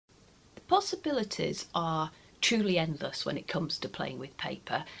possibilities are truly endless when it comes to playing with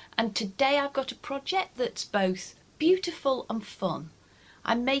paper, and today I've got a project that's both beautiful and fun.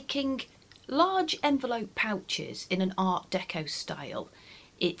 I'm making large envelope pouches in an Art Deco style.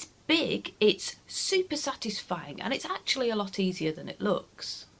 It's big, it's super satisfying, and it's actually a lot easier than it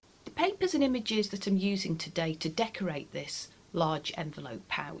looks. The papers and images that I'm using today to decorate this large envelope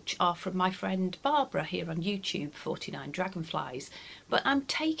pouch are from my friend Barbara here on YouTube, 49 Dragonflies, but I'm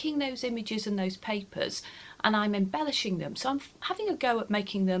taking those images and those papers and I'm embellishing them, so I'm having a go at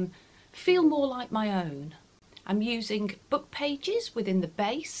making them feel more like my own. I'm using book pages within the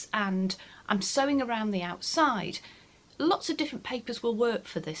base and I'm sewing around the outside. Lots of different papers will work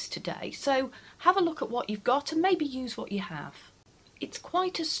for this today, so have a look at what you've got and maybe use what you have. It's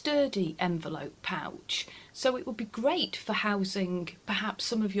quite a sturdy envelope pouch, so it would be great for housing perhaps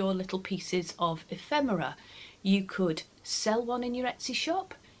some of your little pieces of ephemera. You could sell one in your Etsy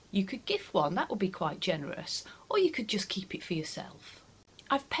shop, you could gift one, that would be quite generous, or you could just keep it for yourself.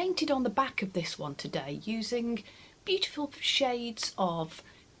 I've painted on the back of this one today using beautiful shades of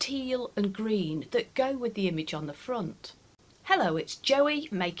teal and green that go with the image on the front. Hello, it's Joey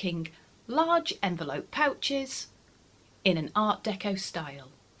making large envelope pouches in an Art Deco style.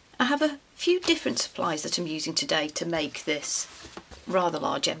 I have a few different supplies that I'm using today to make this rather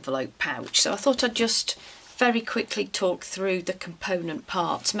large envelope pouch, so I thought I'd just very quickly talk through the component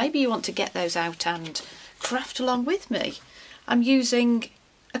parts. Maybe you want to get those out and craft along with me. I'm using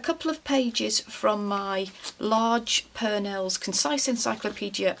a couple of pages from my large Purnell's Concise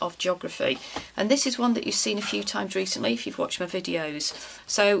Encyclopedia of Geography, and this is one that you've seen a few times recently if you've watched my videos.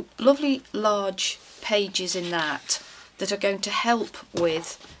 So lovely large pages in that are going to help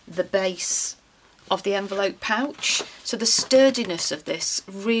with the base of the envelope pouch. So the sturdiness of this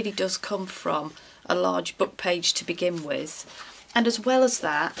really does come from a large book page to begin with, and as well as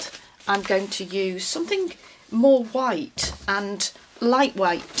that I'm going to use something more white and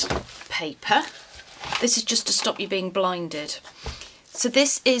lightweight paper. This is just to stop you being blinded. So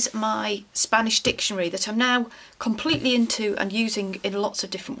this is my Spanish dictionary that I'm now completely into and using in lots of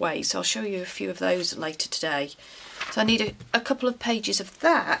different ways, so I'll show you a few of those later today. So I need a couple of pages of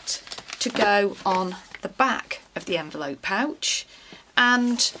that to go on the back of the envelope pouch,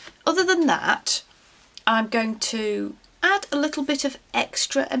 and other than that I'm going to add a little bit of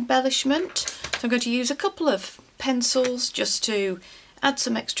extra embellishment. So I'm going to use a couple of pencils just to add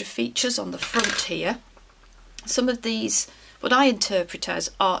some extra features on the front here. Some of these, what I interpret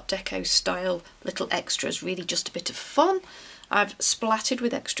as Art Deco style little extras, really just a bit of fun. I've splattered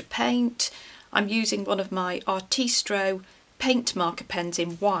with extra paint. I'm using one of my Arteza paint marker pens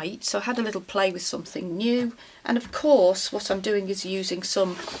in white, so I had a little play with something new, and of course what I'm doing is using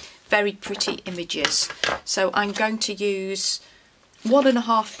some very pretty images. So I'm going to use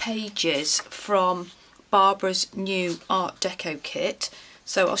 1.5 pages from Barbara's new Art Deco kit,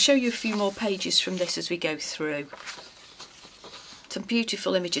 so I'll show you a few more pages from this as we go through. Some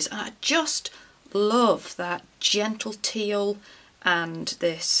beautiful images, and I just love that gentle teal and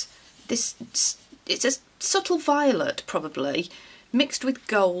this it's a subtle violet probably mixed with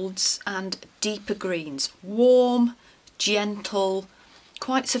golds and deeper greens. Warm, gentle,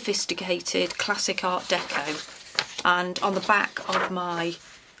 quite sophisticated, classic Art Deco. And on the back of my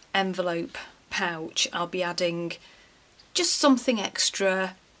envelope pouch I'll be adding just something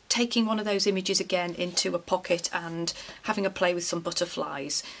extra, taking one of those images again into a pocket and having a play with some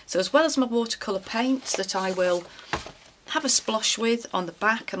butterflies. So as well as my watercolour paints that I will have a splosh with on the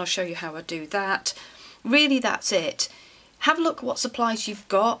back, and I'll show you how I do that. Really, that's it. Have a look at what supplies you've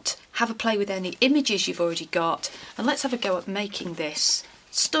got, have a play with any images you've already got, and let's have a go at making this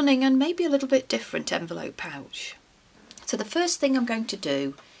stunning and maybe a little bit different envelope pouch. So the first thing I'm going to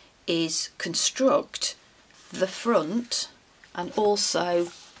do is construct the front and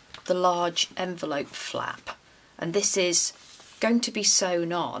also the large envelope flap, and this is going to be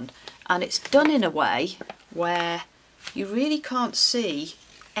sewn on, and it's done in a way where you really can't see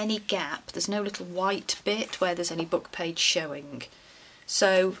any gap. There's no little white bit where there's any book page showing.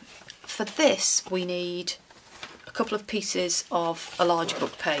 So for this we need a couple of pieces of a large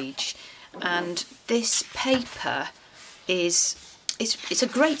book page, and this paper it's a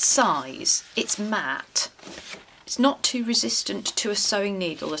great size. It's matte. It's not too resistant to a sewing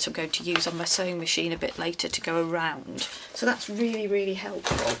needle that I'm going to use on my sewing machine a bit later to go around. So that's really, really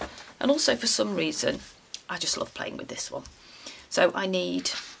helpful. And also for some reason I just love playing with this one. So I need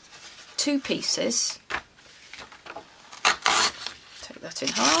 2 pieces. Take that in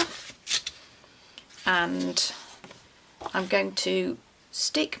half. And I'm going to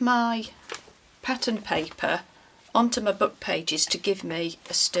stick my pattern paper onto my book pages to give me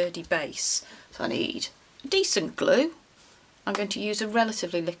a sturdy base. So I need decent glue. I'm going to use a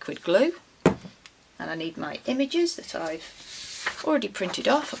relatively liquid glue, and I need my images that I've already printed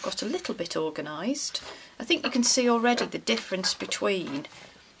off. I've got a little bit organised. I think you can see already the difference between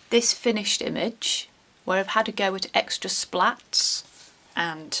this finished image, where I've had a go at extra splats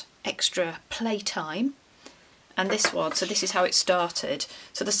and extra playtime, and this one. So this is how it started.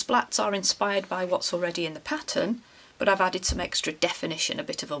 So the splats are inspired by what's already in the pattern, but I've added some extra definition, a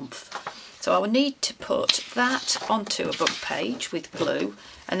bit of oomph. So I will need to put that onto a book page with glue,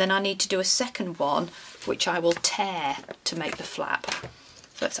 and then I need to do a second one which I will tear to make the flap.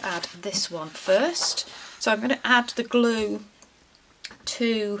 So let's add this one first. So I'm going to add the glue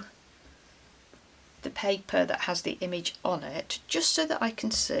to the paper that has the image on it, just so that I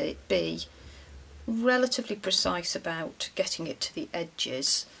can be relatively precise about getting it to the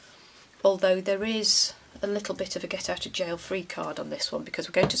edges, although there is a little bit of a get out of jail free card on this one because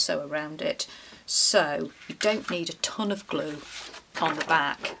we're going to sew around it, so you don't need a ton of glue on the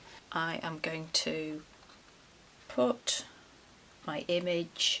back. I am going to put my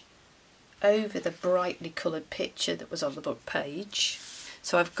image over the brightly coloured picture that was on the book page.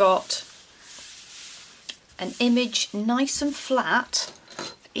 So I've got an image nice and flat.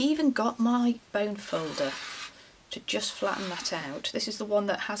 Even got my bone folder to just flatten that out. This is the one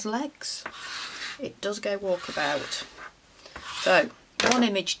that has legs. It does go walkabout. So one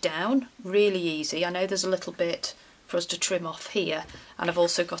image down, really easy. I know there's a little bit for us to trim off here, and I've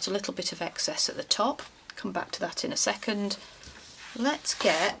also got a little bit of excess at the top. Come back to that in a second. Let's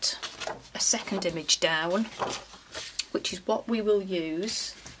get a second image down, which is what we will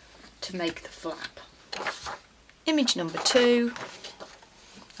use to make the flap. Image number 2.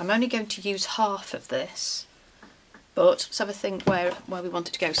 I'm only going to use half of this, but let's have a think where we want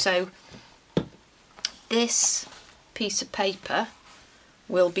it to go. So this piece of paper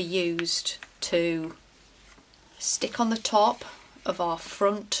will be used to stick on the top of our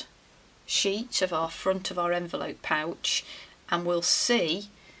front sheet, of our envelope pouch, and we'll see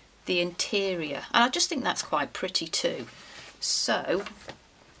the interior. And I just think that's quite pretty too. So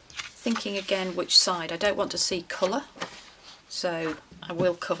thinking again which side, I don't want to see colour, so I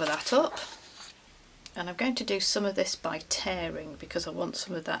will cover that up, and I'm going to do some of this by tearing because I want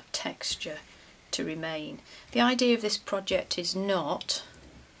some of that texture to remain. The idea of this project is not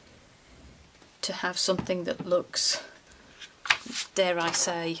to have something that looks, dare I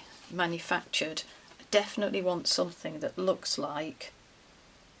say, manufactured. I definitely want something that looks like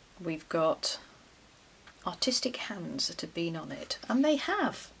we've got artistic hands that have been on it, and they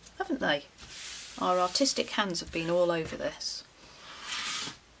have, haven't they? Our artistic hands have been all over this.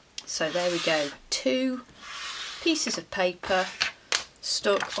 So there we go, 2 pieces of paper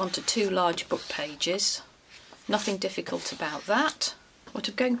stuck onto 2 large book pages. Nothing difficult about that. What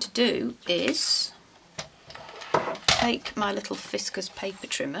I'm going to do is take my little Fiskars paper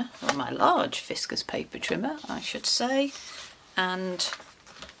trimmer, or my large Fiskars paper trimmer I should say, and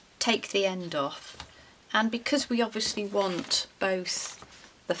take the end off. And because we obviously want both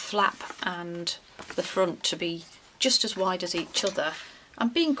the flap and the front to be just as wide as each other, I'm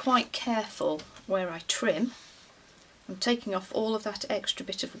being quite careful where I trim. I'm taking off all of that extra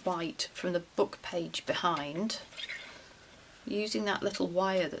bit of white from the book page behind, using that little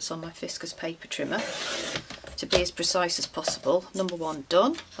wire that's on my Fiskars paper trimmer to be as precise as possible. Number 1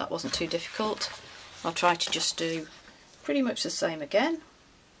 done, that wasn't too difficult. I'll try to just do pretty much the same again.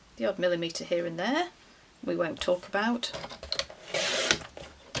 The odd millimetre here and there we won't talk about.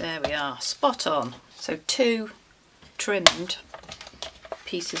 There we are, spot on. So 2 trimmed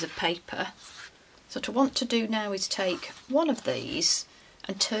pieces of paper. So what I want to do now is take one of these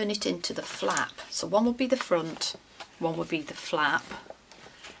and turn it into the flap. So one will be the front, one will be the flap,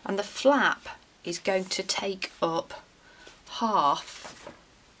 and the flap is going to take up half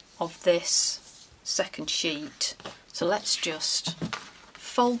of this second sheet. So let's just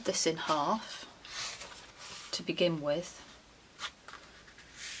fold this in half to begin with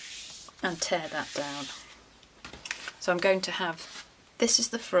and tear that down. So I'm going to have, this is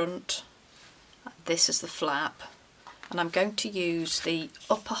the front, this is the flap, and I'm going to use the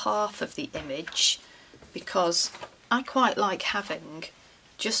upper half of the image because I quite like having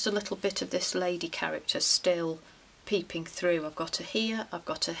just a little bit of this lady character still peeping through. I've got her here, I've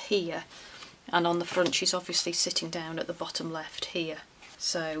got her here, and on the front she's obviously sitting down at the bottom left here.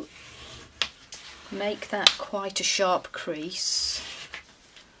 So make that quite a sharp crease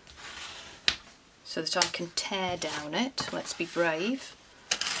so that I can tear down it. Let's be brave.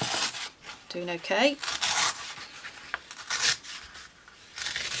 Doing okay.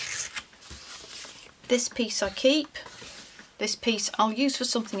 This piece I keep. This piece I'll use for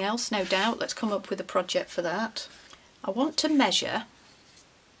something else, no doubt. Let's come up with a project for that. I want to measure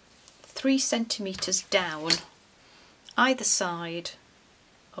 3 centimetres down either side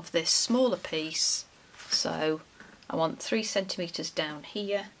of this smaller piece. So I want 3 centimetres down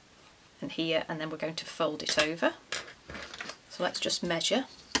here, and then we're going to fold it over. So let's just measure.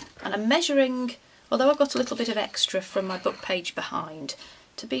 And I'm measuring, although I've got a little bit of extra from my book page behind,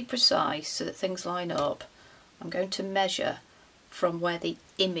 to be precise so that things line up, I'm going to measure from where the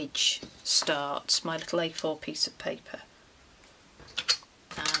image starts, my little A4 piece of paper.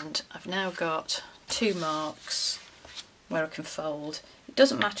 And I've now got 2 marks where I can fold. It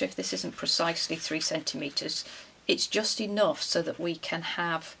doesn't matter if this isn't precisely 3 centimetres, it's just enough so that we can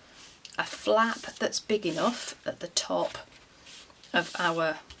have a flap that's big enough at the top of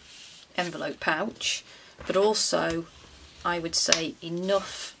our envelope pouch, but also I would say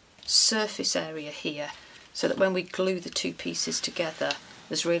enough surface area here so that when we glue the 2 pieces together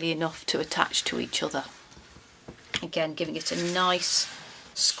there's really enough to attach to each other. Again, giving it a nice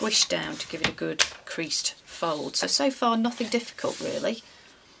squish down to give it a good creased fold. So far nothing difficult really.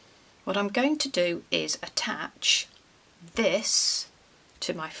 What I'm going to do is attach this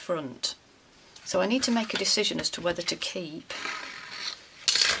to my front. So I need to make a decision as to whether to keep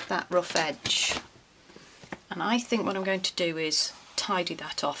that rough edge. And I think what I'm going to do is tidy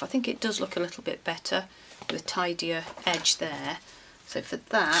that off. I think it does look a little bit better with a tidier edge there. So for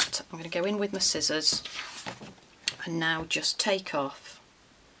that I'm going to go in with my scissors and now just take off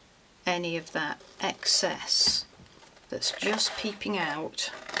any of that excess that's just peeping out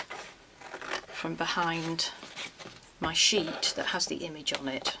from behind my sheet that has the image on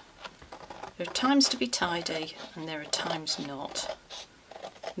it. There are times to be tidy and there are times not.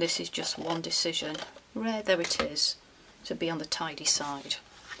 This is just one decision, rare though it is, to be on the tidy side.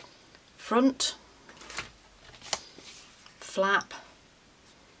 Front, flap.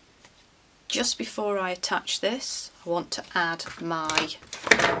 Just before I attach this, I want to add my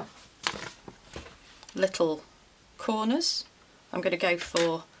little corners. I'm going to go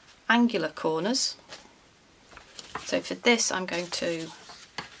for angular corners. So for this I'm going to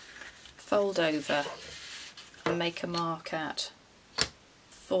fold over and make a mark at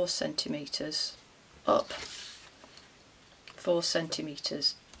 4 centimetres up, 4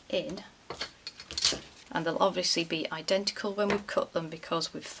 centimetres in, and they'll obviously be identical when we've cut them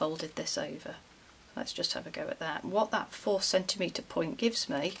because we've folded this over. Let's just have a go at that. What that 4 centimetre point gives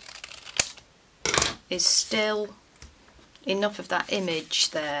me is still enough of that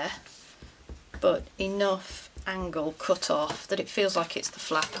image there, but enough angle cut off that it feels like it's the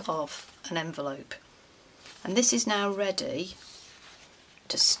flap of an envelope. And this is now ready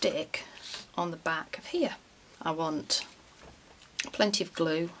to stick on the back of here. I want plenty of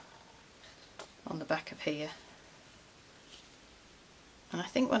glue on the back of here, and I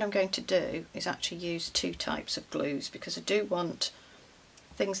think what I'm going to do is actually use 2 types of glues because I do want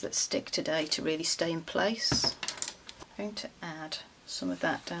things that stick today to really stay in place. I'm going to add some of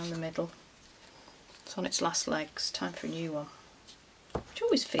that down the middle. It's on its last legs, time for a new one, which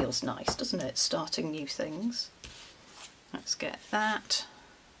always feels nice, doesn't it, starting new things. Let's get that,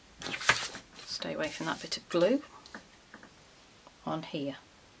 stay away from that bit of glue, on here.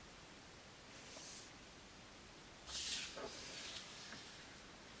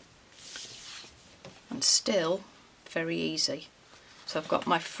 And still very easy. So I've got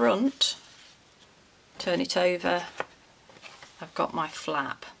my front, turn it over, I've got my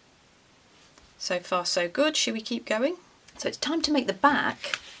flap. So far so good, shall we keep going? So it's time to make the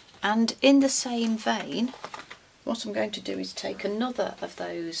back, and in the same vein what I'm going to do is take another of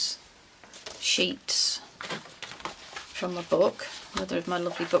those sheets from my book, another of my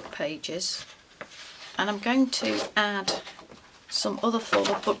lovely book pages, and I'm going to add some other form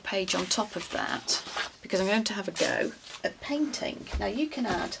of book page on top of that because I'm going to have a go at painting. Now you can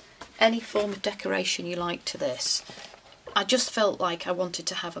add any form of decoration you like to this. I just felt like I wanted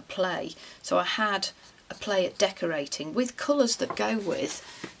to have a play, so I had a play at decorating with colours that go with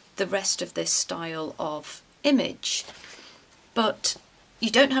the rest of this style of image. But you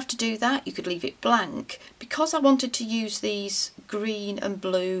don't have to do that, you could leave it blank. Because I wanted to use these green and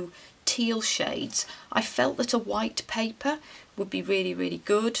blue teal shades, I felt that a white paper would be really, really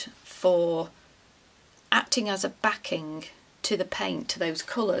good for acting as a backing to the paint, to those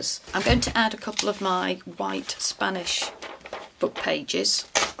colours. I'm going to add a couple of my white Spanish book pages,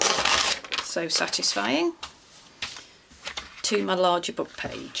 so satisfying, to my larger book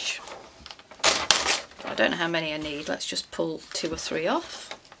page. I don't know how many I need, let's just pull 2 or 3 off.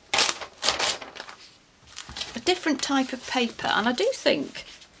 A different type of paper, and I do think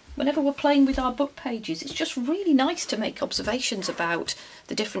whenever we're playing with our book pages, it's just really nice to make observations about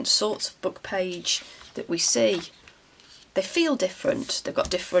the different sorts of book page that we see. They feel different, they've got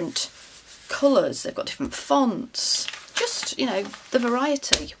different colours, they've got different fonts, just, you know, the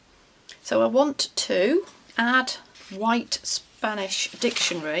variety. So I want to add White Spanish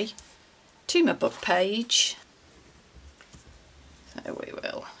Dictionary to my book page. So we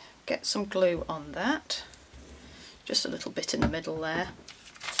will get some glue on that, just a little bit in the middle there.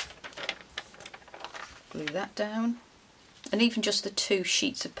 Glue that down, and even just the two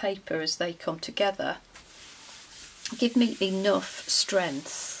sheets of paper as they come together give me enough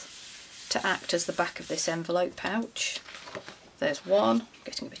strength to act as the back of this envelope pouch. There's one,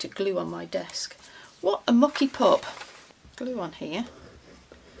 getting a bit of glue on my desk. What a mucky pup. Glue on here,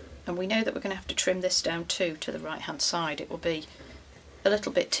 and we know that we're going to have to trim this down too to the right hand side. It will be a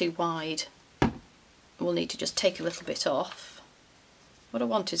little bit too wide. We'll need to just take a little bit off. What I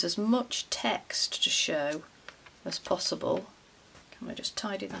want is as much text to show as possible. Can I just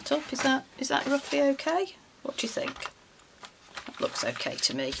tidy that up? Is that roughly okay? What do you think? That looks okay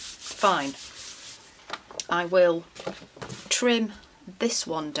to me. Fine. I will trim this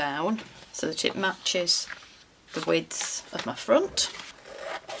one down so that it matches the width of my front.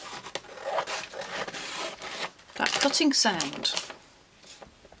 That cutting sound,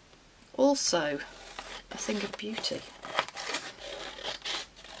 also a thing of beauty.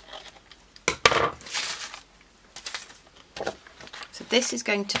 So this is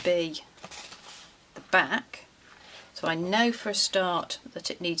going to be the back, so I know for a start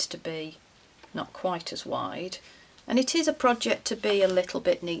that it needs to be not quite as wide, and it is a project to be a little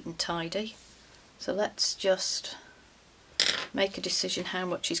bit neat and tidy. So let's just make a decision how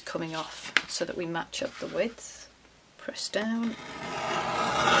much is coming off so that we match up the width. Press down.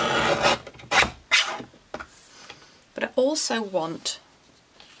 But I also want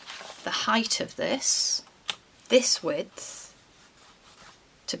the height of this width,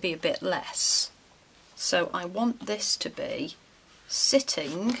 to be a bit less. So I want this to be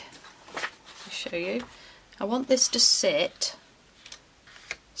sitting, I'll show you, I want this to sit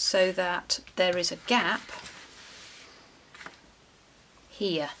so that there is a gap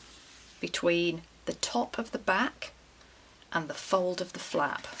here between the top of the back and the fold of the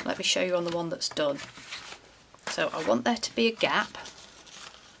flap. Let me show you on the one that's done. So I want there to be a gap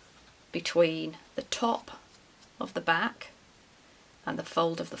between the top of the back and the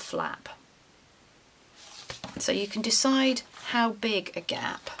fold of the flap. So you can decide how big a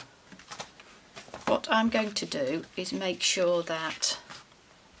gap. What I'm going to do is make sure that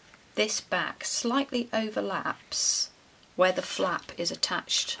this back slightly overlaps where the flap is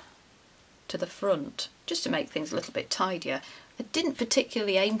attached to the front, just to make things a little bit tidier. I didn't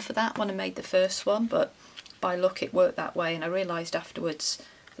particularly aim for that when I made the first one, but by luck it worked that way, and I realised afterwards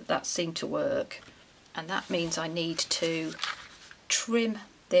that that seemed to work. And that means I need to trim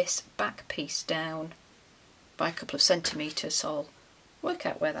this back piece down by a couple of centimetres, so I'll work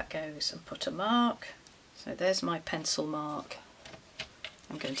out where that goes and put a mark. So there's my pencil mark.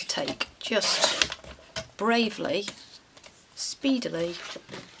 I'm going to take just bravely, speedily,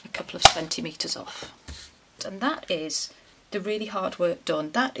 a couple of centimetres off. And that is the really hard work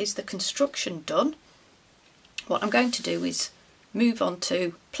done. That is the construction done. What I'm going to do is move on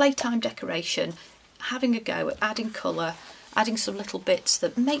to playtime decoration, having a go at adding colour, adding some little bits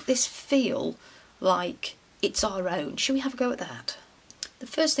that make this feel like it's our own. Shall we have a go at that? The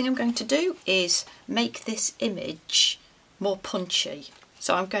first thing I'm going to do is make this image more punchy.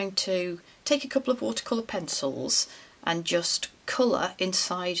 So I'm going to take a couple of watercolour pencils and just colour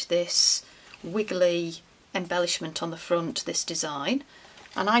inside this wiggly embellishment on the front, this design.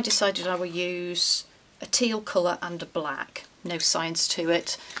 And I decided I would use a teal colour and a black. No science to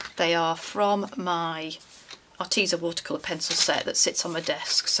it. They are from my Arteza watercolour pencil set that sits on my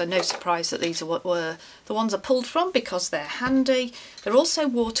desk, so no surprise that these are what were the ones I pulled from, because they're handy. They're also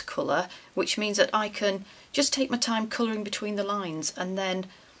watercolour, which means that I can just take my time colouring between the lines and then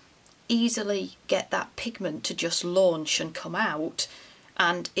easily get that pigment to just launch and come out.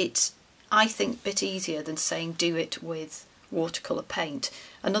 And it's, I think, a bit easier than saying do it with watercolour paint.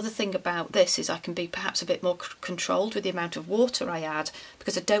 Another thing about this is I can be perhaps a bit more controlled with the amount of water I add,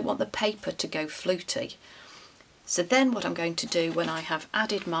 because I don't want the paper to go fluty. So then what I'm going to do when I have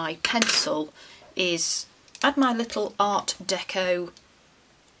added my pencil is add my little Art Deco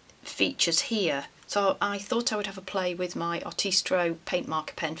features here. So I thought I would have a play with my Arteza paint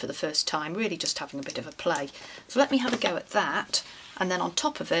marker pen for the first time, really just having a bit of a play. So let me have a go at that, and then on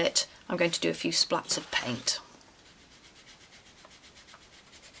top of it I'm going to do a few splats of paint.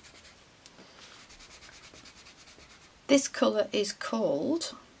 This colour is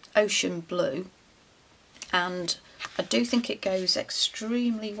called ocean blue, and I do think it goes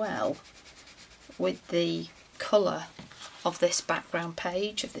extremely well with the colour of this background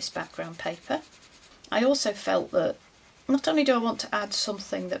page, of this background paper. I also felt that not only do I want to add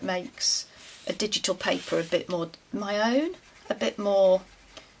something that makes a digital paper a bit more my own, a bit more,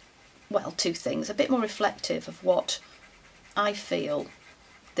 well, two things, a bit more reflective of what I feel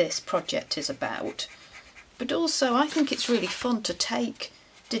this project is about, but also I think it's really fun to take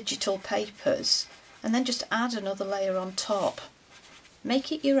digital papers and then just add another layer on top.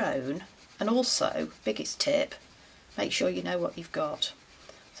 Make it your own, and also, biggest tip, make sure you know what you've got.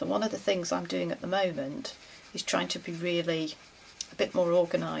 So one of the things I'm doing at the moment is trying to be really a bit more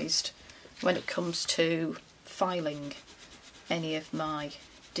organised when it comes to filing any of my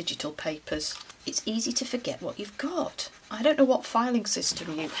digital papers. It's easy to forget what you've got. I don't know what filing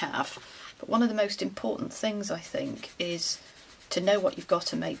system you have, but one of the most important things I think is to know what you've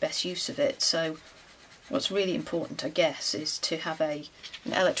got and make best use of it. So what's really important, I guess, is to have an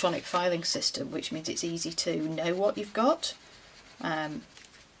electronic filing system, which means it's easy to know what you've got, and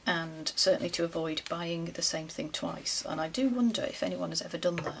certainly to avoid buying the same thing twice. And I do wonder if anyone has ever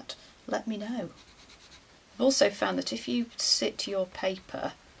done that. Let me know. I've also found that if you sit your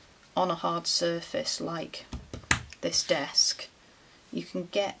paper on a hard surface like this desk, you can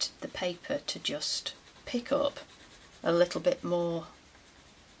get the paper to just pick up a little bit more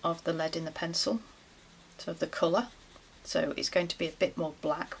of the lead in the pencil, so of the colour. So it's going to be a bit more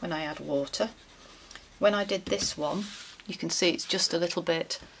black when I add water. When I did this one, you can see it's just a little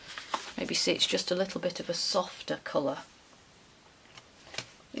bit, maybe see it's just a little bit of a softer colour.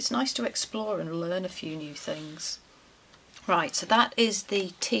 It's nice to explore and learn a few new things. Right, so that is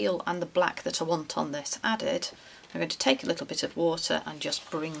the teal and the black that I want on this added. I'm going to take a little bit of water and just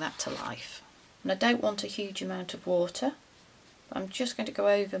bring that to life. And I don't want a huge amount of water. I'm just going to go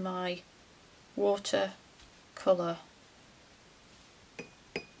over my watercolour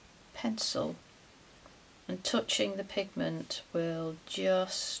pencil, and touching the pigment will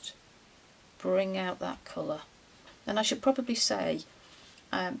just bring out that colour. And I should probably say,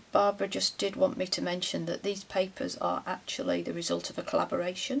 Barbara just did want me to mention that these papers are actually the result of a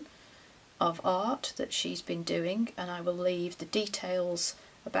collaboration of art that she's been doing, and I will leave the details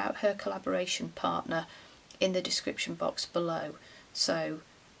about her collaboration partner in the description box below. So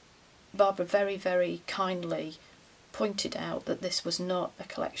Barbara very, very kindly pointed out that this was not a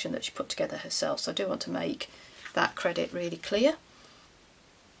collection that she put together herself, so I do want to make that credit really clear.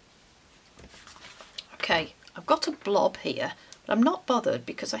 Okay, I've got a blob here, but I'm not bothered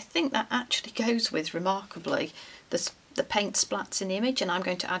because I think that actually goes with remarkably the paint splats in the image, and I'm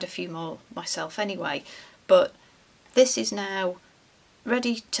going to add a few more myself anyway. But this is now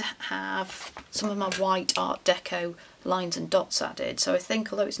ready to have some of my white Art Deco lines and dots added, so I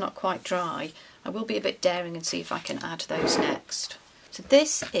think although it's not quite dry, I will be a bit daring and see if I can add those next. So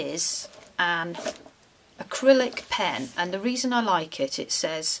this is an acrylic pen, and the reason I like it, it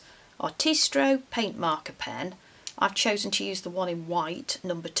says Artistro paint marker pen. I've chosen to use the one in white,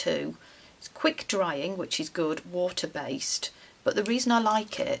 number 2. It's quick drying, which is good, water based, but the reason I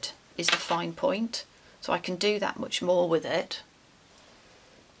like it is the fine point, so I can do that much more with it.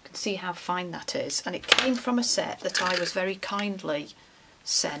 You can see how fine that is, and it came from a set that I was very kindly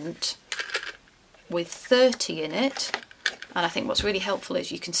sent with 30 in it. And I think what's really helpful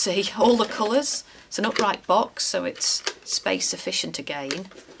is you can see all the colours. It's an upright box, so it's space efficient again.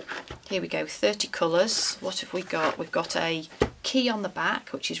 Here we go, 30 colours. What have we got? We've got a key on the back,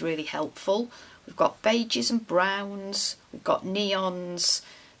 which is really helpful. We've got beiges and browns, we've got neons,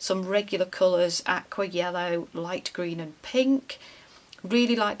 some regular colours, aqua, yellow, light green and pink.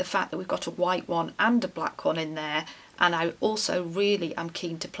 Really like the fact that we've got a white one and a black one in there. And I also really am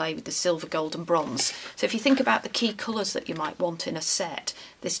keen to play with the silver, gold and bronze. So if you think about the key colours that you might want in a set,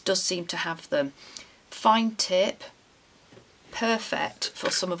 this does seem to have them. Fine tip, perfect for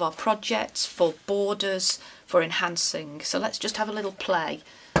some of our projects, for borders, for enhancing. So let's just have a little play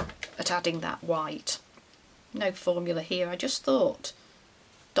at adding that white. No formula here, I just thought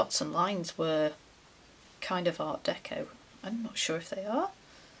dots and lines were kind of Art Deco. I'm not sure if they are,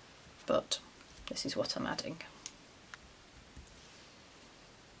 but this is what I'm adding.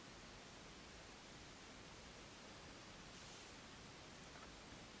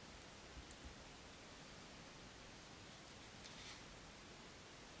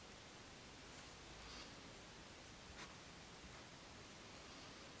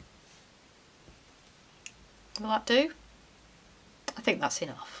 Will that do? I think that's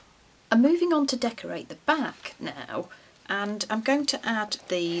enough. I'm moving on to decorate the back now, and I'm going to add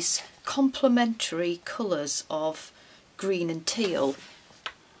these complementary colours of green and teal.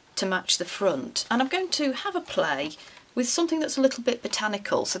 to match the front, and I'm going to have a play with something that's a little bit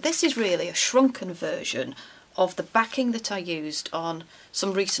botanical. So this is really a shrunken version of the backing that I used on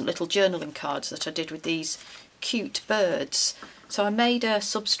some recent little journaling cards that I did with these cute birds. So I made a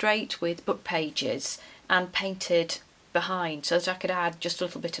substrate with book pages and painted behind so that I could add just a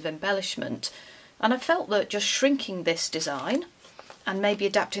little bit of embellishment, and I felt that just shrinking this design and maybe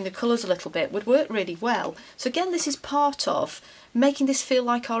adapting the colours a little bit would work really well. So again, this is part of making this feel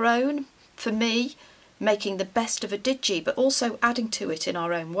like our own, for me, making the best of a digi, but also adding to it in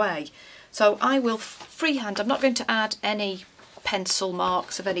our own way. So I will freehand, I'm not going to add any pencil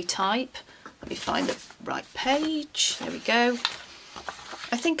marks of any type. Let me find the right page, there we go.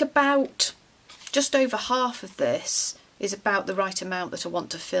 I think about just over half of this is about the right amount that I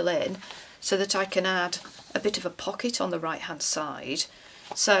want to fill in, so that I can add a bit of a pocket on the right hand side.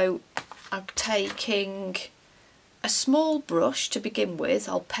 So I'm taking a small brush to begin with,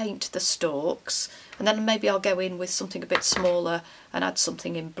 I'll paint the stalks, and then maybe I'll go in with something a bit smaller and add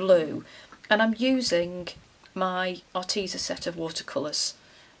something in blue. And I'm using my Arteza set of watercolours.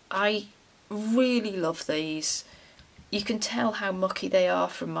 I really love these. You can tell how mucky they are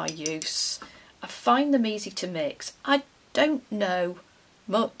from my use. I find them easy to mix. I don't know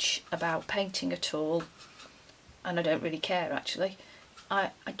much about painting at all, and I don't really care actually.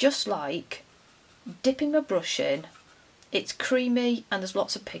 I just like dipping my brush in, it's creamy and there's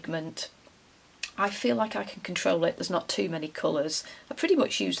lots of pigment. I feel like I can control it, there's not too many colours. I pretty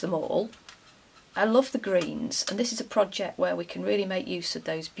much use them all. I love the greens, and this is a project where we can really make use of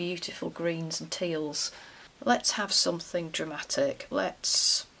those beautiful greens and teals. Let's have something dramatic.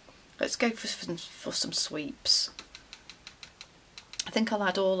 Let's go for some sweeps. I think I'll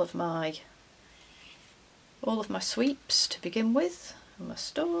add all of my sweeps to begin with, and my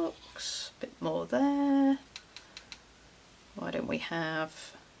stalks, a bit more there. Why don't we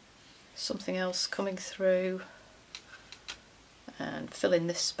have something else coming through and fill in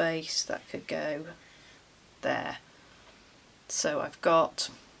this space, that could go there. So I've got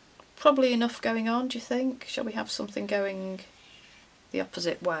probably enough going on, do you think? Shall we have something going the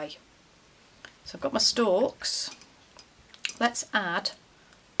opposite way? So I've got my stalks. Let's add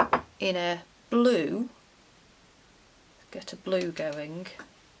in a blue, get a blue going,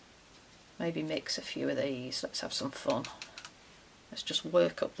 maybe mix a few of these, let's have some fun. Let's just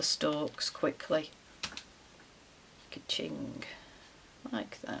work up the stalks quickly. Ka-ching,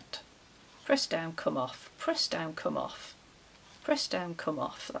 like that. Press down, come off, press down, come off, press down, come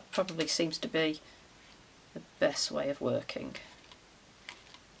off. That probably seems to be the best way of working.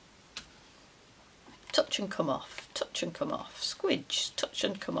 Touch and come off, touch and come off, squidge, touch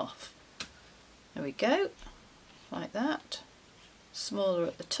and come off. There we go, like that. Smaller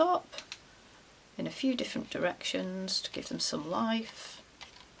at the top, in a few different directions to give them some life.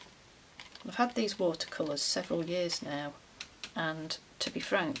 I've had these watercolours several years now, and to be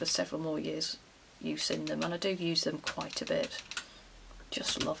frank, there's several more years use in them, and I do use them quite a bit.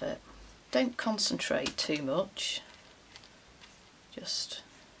 Just love it. Don't concentrate too much, just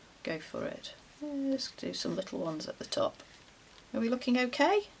go for it. Let's do some little ones at the top. Are we looking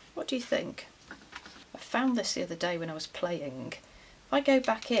okay? What do you think? I found this the other day when I was playing. If I go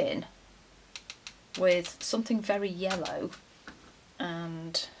back in with something very yellow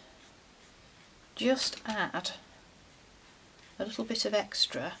and just add a little bit of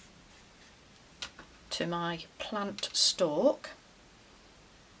extra to my plant stalk,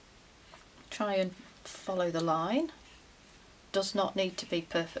 try and follow the line. Does not need to be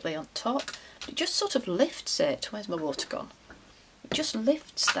perfectly on top. It just sort of lifts it. Where's my water gone? It just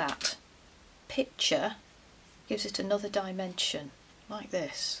lifts that picture, gives it another dimension, like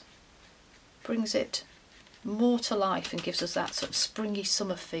this. Brings it more to life and gives us that sort of springy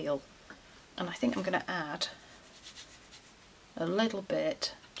summer feel. And I think I'm going to add a little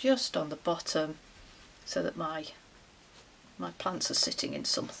bit just on the bottom so that my plants are sitting in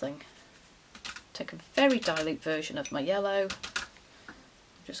something. Take a very dilute version of my yellow. I'm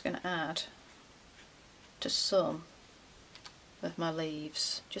just going to add to some of my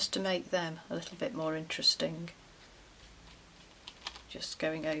leaves just to make them a little bit more interesting. Just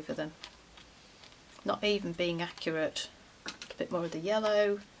going over them, not even being accurate. A bit more of the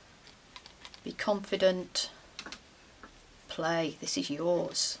yellow. Be confident. Play. This is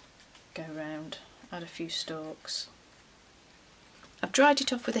yours. Go round. Add a few stalks. I've dried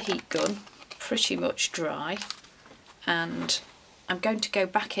it off with a heat gun, pretty much dry, and I'm going to go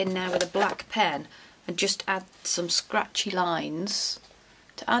back in now with a black pen and just add some scratchy lines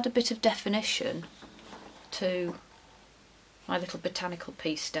to add a bit of definition to my little botanical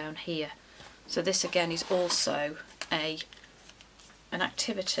piece down here. So this again is also a an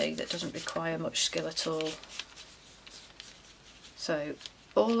activity that doesn't require much skill at all. So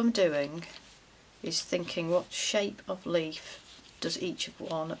all I'm doing is thinking, what shape of leaf does each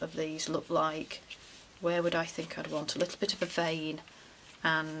one of these look like? Where would I think I'd want a little bit of a vein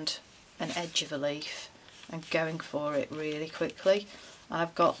and an edge of a leaf, and going for it really quickly. And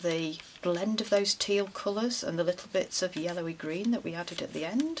I've got the blend of those teal colours and the little bits of yellowy green that we added at the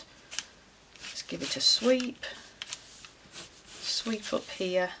end. Let's give it a sweep up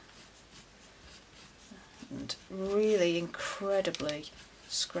here, and really incredibly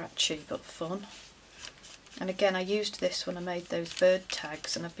scratchy but fun. And again, I used this when I made those bird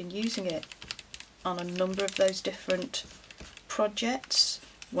tags, and I've been using it on a number of those different projects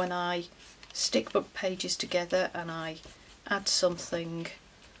when I stick book pages together and I add something.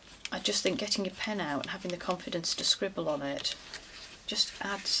 I just think getting your pen out and having the confidence to scribble on it just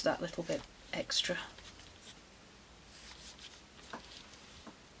adds that little bit extra.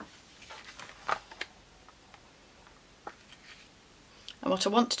 And what I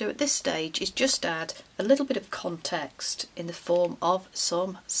want to do at this stage is just add a little bit of context in the form of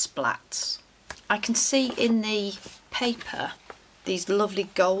some splats. I can see in the paper these lovely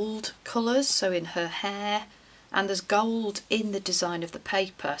gold colours, so in her hair, and there's gold in the design of the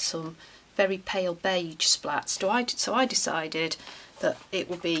paper, some very pale beige splats. So I decided that it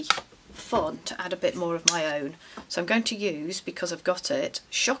would be fun to add a bit more of my own. So I'm going to use, because I've got it,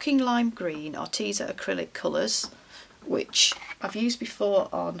 Shocking Lime Green Arteza acrylic colours, which I've used before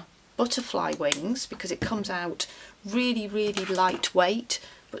on butterfly wings because it comes out really, really lightweight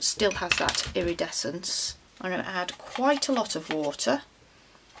but still has that iridescence. I'm going to add quite a lot of water,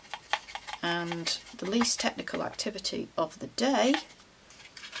 and the least technical activity of the day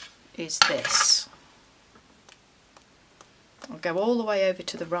is this. I'll go all the way over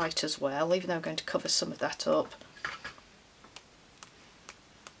to the right as well, even though I'm going to cover some of that up.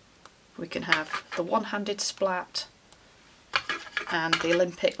 We can have the one-handed splat and the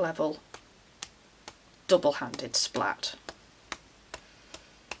Olympic level double-handed splat.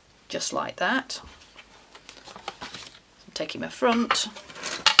 Just like that. I'm taking my front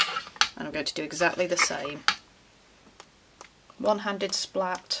and I'm going to do exactly the same. One-handed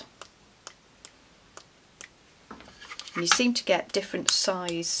splat. And you seem to get different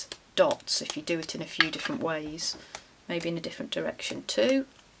size dots if you do it in a few different ways, maybe in a different direction too.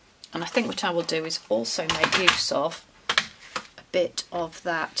 And I think what I will do is also make use of a bit of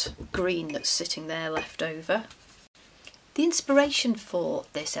that green that's sitting there left over. The inspiration for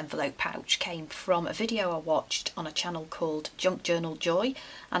this envelope pouch came from a video I watched on a channel called Junk Journal Joy,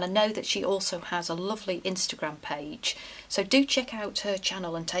 and I know that she also has a lovely Instagram page, so do check out her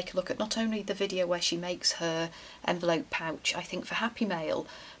channel and take a look at not only the video where she makes her envelope pouch, I think for Happy Mail,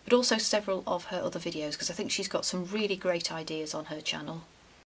 but also several of her other videos, because I think she's got some really great ideas on her channel.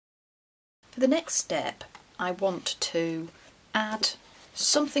 For the next step, I want to add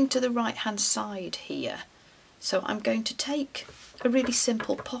something to the right hand side here. So I'm going to take a really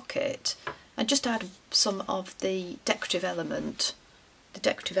simple pocket and just add some of the decorative elements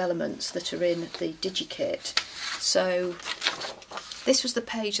that are in the DigiKit. So this was the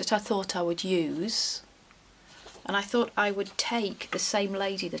page that I thought I would use, and I thought I would take the same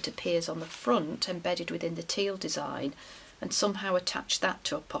lady that appears on the front embedded within the teal design and somehow attach that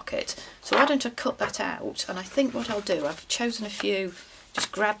to a pocket. So why don't I cut that out, and I think what I'll do, I've chosen a few,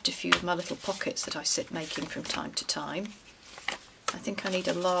 just grabbed a few of my little pockets that I sit making from time to time. I think I need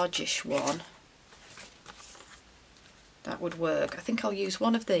a largish one. That would work. I think I'll use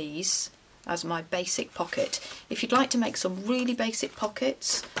one of these as my basic pocket. If you'd like to make some really basic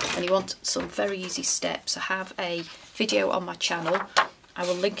pockets and you want some very easy steps, I have a video on my channel. I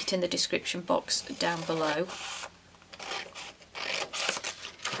will link it in the description box down below.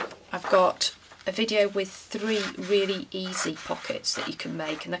 I've got a video with 3 really easy pockets that you can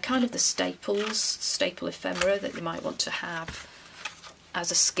make, and they're kind of the staple ephemera that you might want to have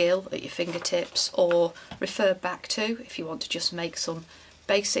as a skill at your fingertips, or refer back to if you want to just make some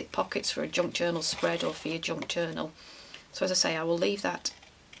basic pockets for a junk journal spread or for your junk journal. So as I say, I will leave that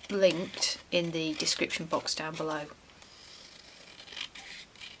linked in the description box down below.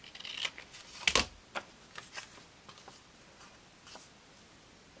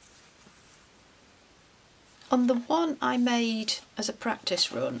 On the one I made as a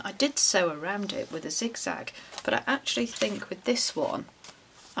practice run, I did sew around it with a zigzag, but I actually think with this one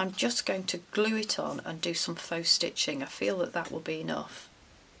I'm just going to glue it on and do some faux stitching. I feel that that will be enough.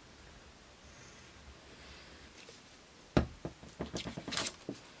 And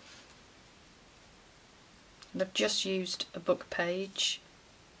I've just used a book page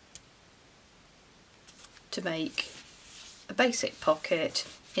to make a basic pocket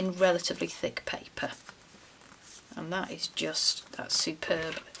in relatively thick paper. And that's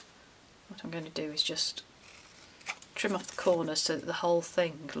superb. What I'm going to do is just trim off the corners so that the whole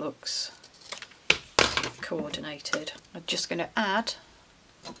thing looks coordinated. I'm just going to add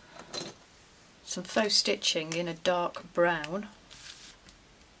some faux stitching in a dark brown.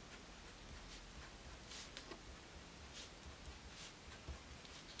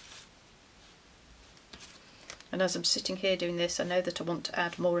 And as I'm sitting here doing this, I know that I want to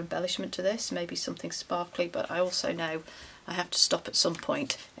add more embellishment to this, maybe something sparkly, but I also know I have to stop at some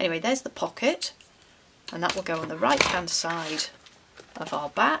point. Anyway, there's the pocket, and that will go on the right hand side of our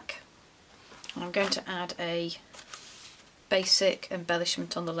back. And I'm going to add a basic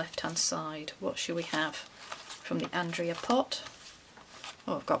embellishment on the left hand side. What shall we have from the Andrea pot?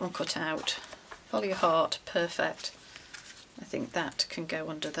 Oh, I've got one cut out. Follow your heart, perfect. I think that can go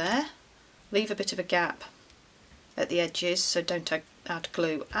under there. Leave a bit of a gap at the edges, so don't add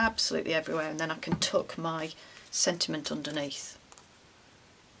glue absolutely everywhere, and then I can tuck my sentiment underneath.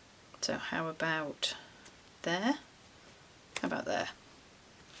 So how about there? How about there?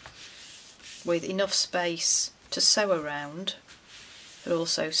 With enough space to sew around, but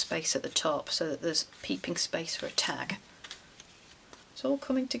also space at the top so that there's peeping space for a tag. It's all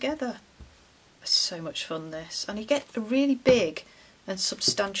coming together. It's so much fun, this, and you get a really big and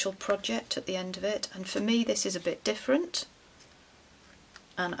substantial project at the end of it, and for me this is a bit different,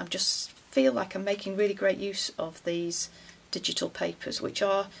 and I just feel like I'm making really great use of these digital papers, which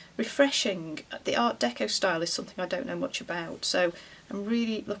are refreshing. The Art Deco style is something I don't know much about, so I'm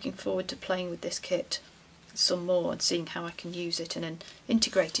really looking forward to playing with this kit some more and seeing how I can use it and then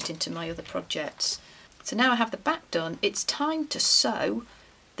integrate it into my other projects. So now I have the back done, it's time to sew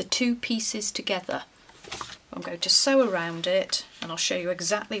the two pieces together. I'm going to sew around it, and I'll show you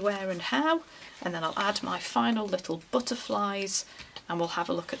exactly where and how, and then I'll add my final little butterflies and we'll have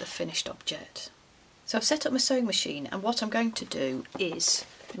a look at the finished object. So I've set up my sewing machine, and what I'm going to do is,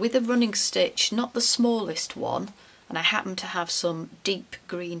 with a running stitch, not the smallest one, and I happen to have some deep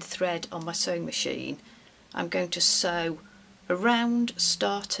green thread on my sewing machine, I'm going to sew around,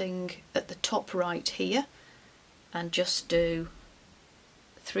 starting at the top right here, and just do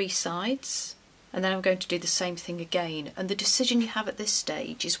 3 sides. And then I'm going to do the same thing again, and the decision you have at this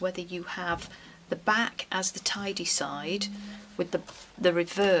stage is whether you have the back as the tidy side with the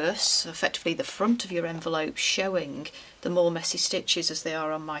reverse, effectively the front of your envelope, showing the more messy stitches as they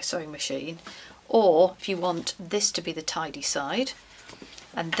are on my sewing machine, or if you want this to be the tidy side.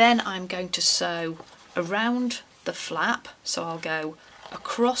 And then I'm going to sew around the flap, so I'll go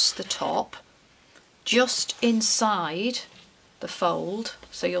across the top, just inside the fold,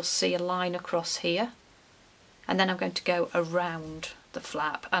 so you'll see a line across here, and then I'm going to go around the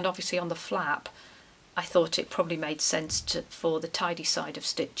flap. And obviously on the flap I thought it probably made sense for the tidy side of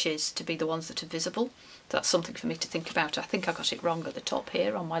stitches to be the ones that are visible. That's something for me to think about. I think I got it wrong at the top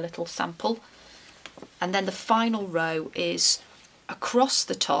here on my little sample. And then the final row is across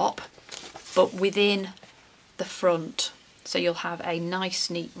the top but within the front, so you'll have a nice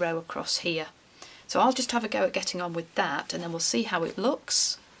neat row across here. So I'll just have a go at getting on with that, and then we'll see how it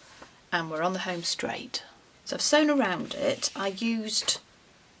looks, and we're on the home straight. So I've sewn around it. I used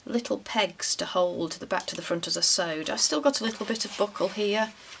little pegs to hold the back to the front as I sewed. I've still got a little bit of buckle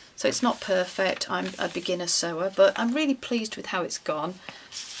here, so it's not perfect. I'm a beginner sewer, but I'm really pleased with how it's gone.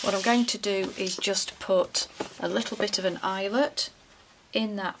 What I'm going to do is just put a little bit of an eyelet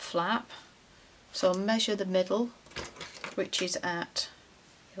in that flap. So I'll measure the middle, which is at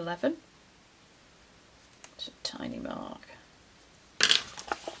 11. It's a tiny mark.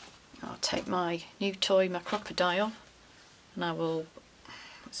 I'll take my new toy, my crocodile, and I will,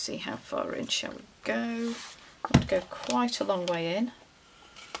 let's see how far in shall we go. I want to go quite a long way in,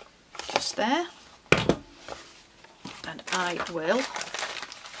 just there, and I will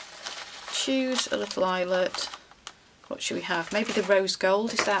choose a little eyelet. What should we have? Maybe the rose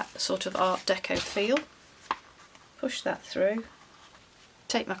gold, is that sort of Art Deco feel? Push that through,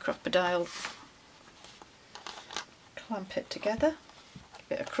 take my crocodile, clamp it together,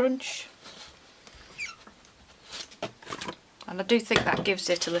 give it a crunch, and I do think that gives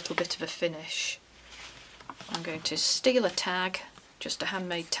it a little bit of a finish. I'm going to steal a tag, just a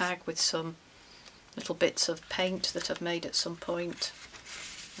handmade tag with some little bits of paint that I've made at some point,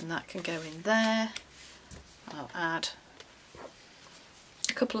 and that can go in there. I'll add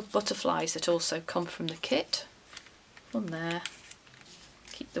a couple of butterflies that also come from the kit. One there,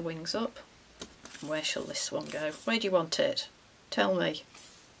 keep the wings up. Where shall this one go? Where do you want it? Tell me.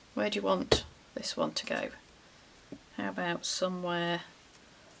 Where do you want this one to go? How about somewhere?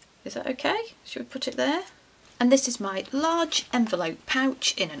 Is that okay? Should we put it there? And this is my large envelope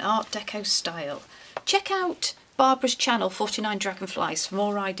pouch in an Art Deco style. Check out Barbara's channel 49 Dragonflies for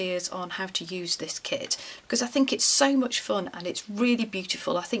more ideas on how to use this kit, because I think it's so much fun and it's really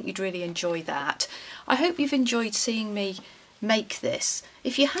beautiful. I think you'd really enjoy that. I hope you've enjoyed seeing me make this.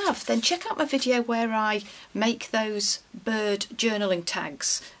 If you have, then check out my video where I make those bird journaling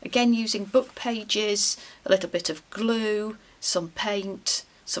tags, again using book pages, a little bit of glue, some paint,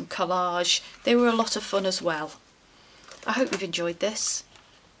 some collage. They were a lot of fun as well. I hope you've enjoyed this,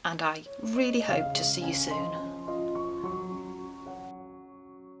 and I really hope to see you soon.